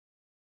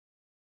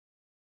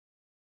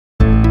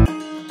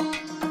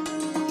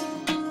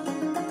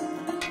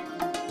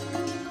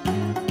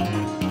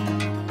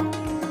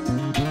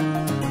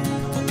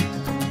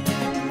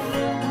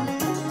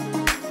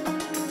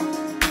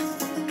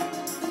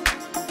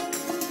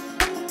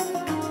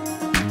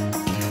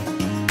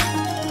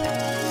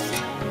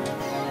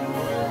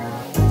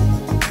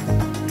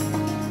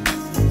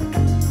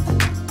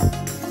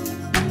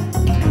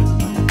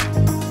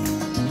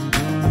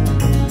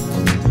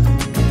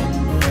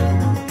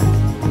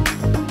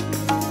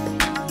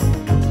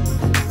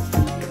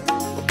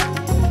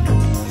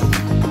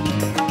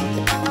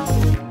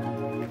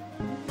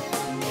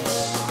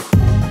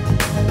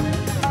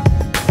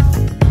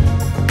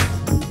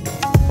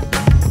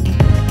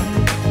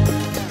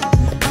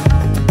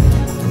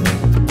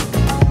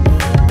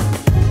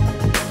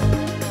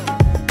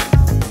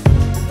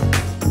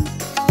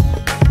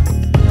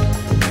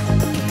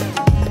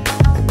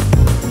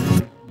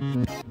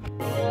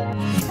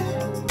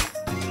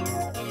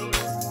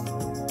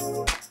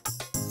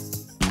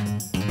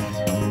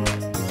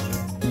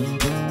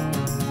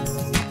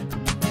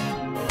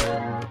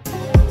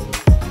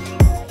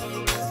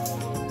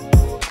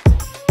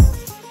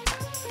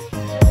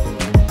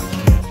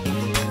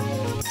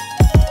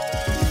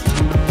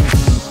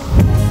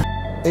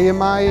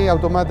AMI,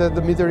 automated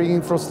metering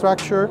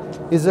infrastructure,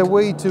 is a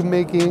way to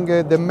making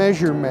the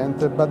measurement,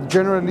 but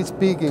generally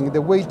speaking,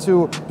 the way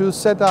to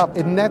set up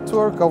a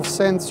network of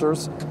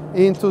sensors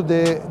into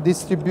the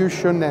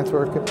distribution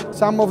network.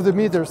 Some of the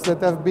meters that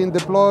have been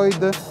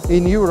deployed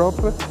in Europe,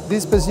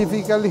 this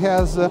specifically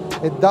has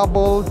a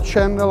double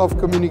channel of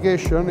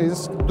communication,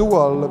 is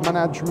dual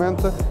management,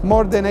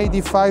 more than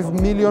 85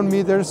 million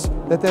meters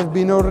that have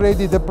been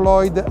already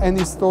deployed and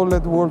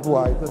installed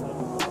worldwide.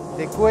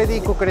 The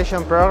QAD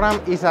Co-Creation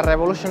Program is a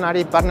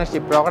revolutionary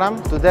partnership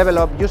program to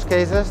develop use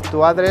cases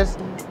to address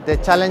the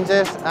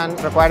challenges and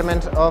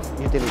requirements of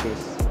utilities.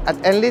 At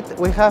ENLIT,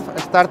 we have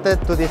started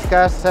to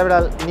discuss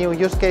several new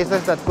use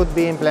cases that could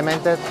be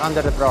implemented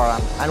under the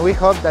program, and we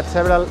hope that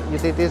several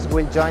utilities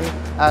will join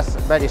us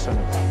very soon.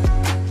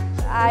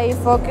 I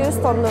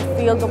focused on the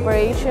field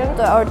operation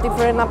or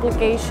different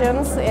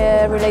applications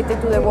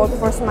related to the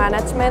workforce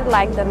management,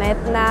 like the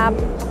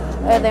NetNav,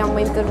 the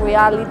augmented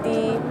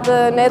reality,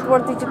 the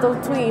network digital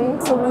twin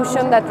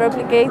solution that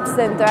replicates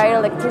the entire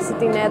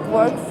electricity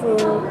network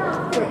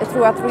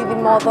through a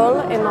 3D model,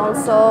 and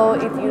also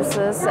it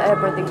uses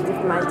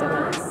predictive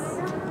maintenance.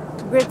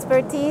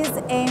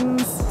 Gridspertise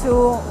aims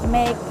to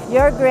make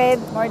your grid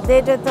more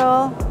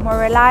digital, more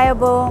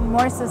reliable,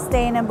 more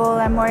sustainable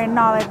and more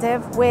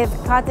innovative with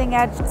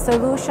cutting-edge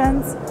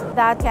solutions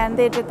that can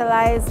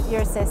digitalize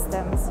your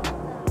systems.